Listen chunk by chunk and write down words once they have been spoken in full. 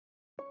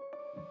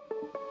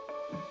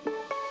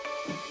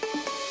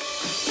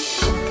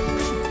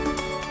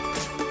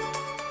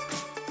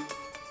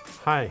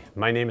Hi,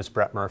 my name is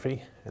Brett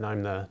Murphy, and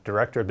I'm the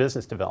Director of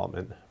Business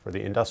Development for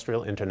the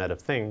Industrial Internet of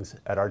Things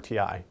at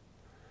RTI.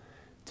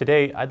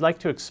 Today, I'd like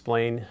to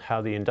explain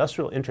how the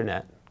industrial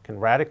internet can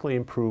radically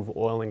improve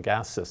oil and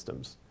gas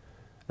systems,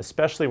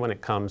 especially when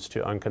it comes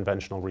to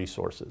unconventional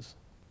resources.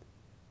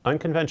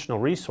 Unconventional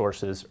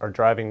resources are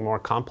driving more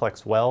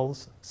complex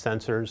wells,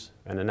 sensors,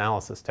 and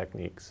analysis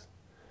techniques.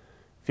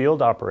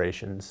 Field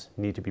operations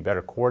need to be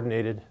better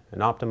coordinated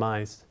and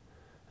optimized,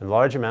 and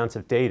large amounts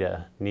of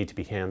data need to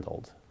be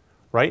handled.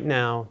 Right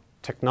now,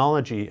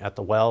 technology at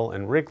the well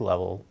and rig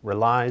level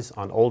relies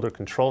on older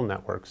control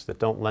networks that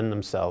don't lend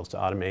themselves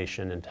to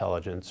automation,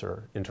 intelligence,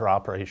 or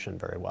interoperation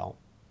very well.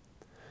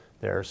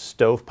 They're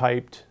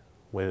stovepiped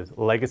with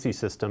legacy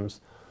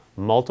systems,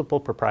 multiple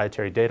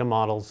proprietary data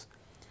models,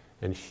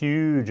 and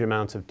huge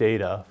amounts of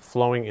data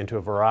flowing into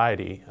a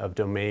variety of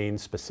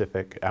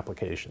domain-specific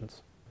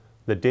applications.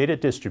 The data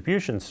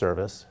distribution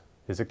service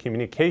is a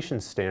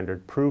communications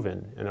standard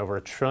proven in over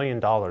 $1 trillion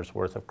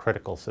worth of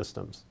critical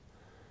systems.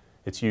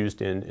 It's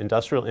used in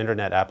industrial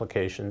internet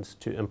applications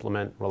to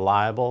implement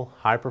reliable,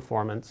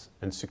 high-performance,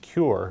 and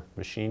secure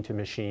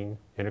machine-to-machine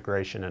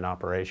integration and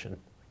operation.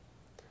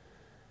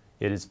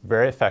 It is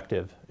very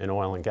effective in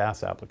oil and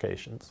gas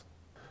applications.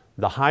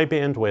 The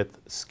high-bandwidth,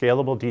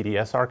 scalable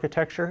DDS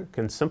architecture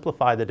can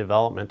simplify the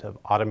development of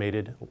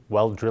automated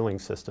well drilling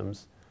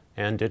systems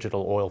and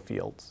digital oil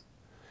fields.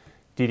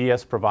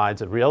 DDS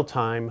provides a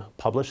real-time,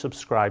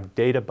 publish-subscribe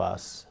data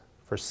bus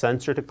for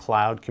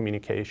sensor-to-cloud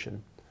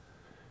communication.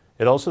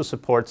 It also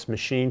supports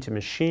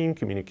machine-to-machine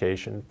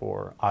communication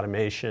for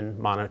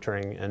automation,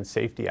 monitoring, and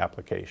safety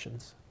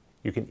applications.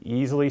 You can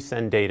easily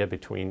send data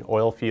between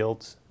oil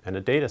fields and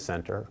a data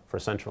center for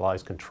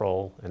centralized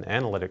control and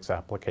analytics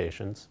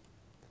applications,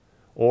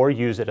 or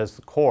use it as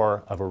the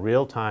core of a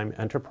real-time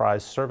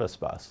enterprise service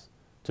bus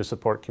to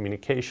support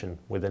communication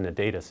within a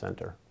data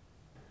center.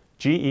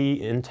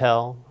 GE,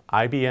 Intel,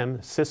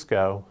 IBM,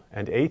 Cisco,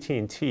 and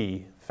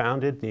AT&T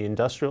founded the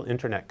Industrial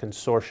Internet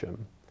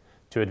Consortium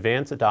to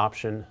advance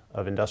adoption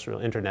of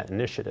industrial internet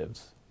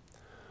initiatives.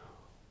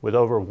 With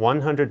over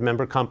 100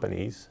 member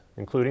companies,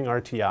 including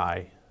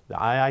RTI, the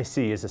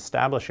IIC is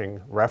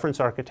establishing reference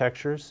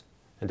architectures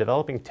and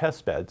developing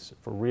test beds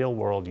for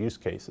real-world use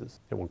cases.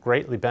 It will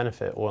greatly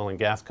benefit oil and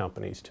gas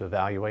companies to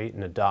evaluate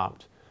and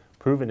adopt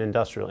proven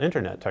industrial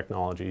internet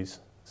technologies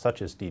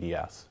such as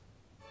DDS.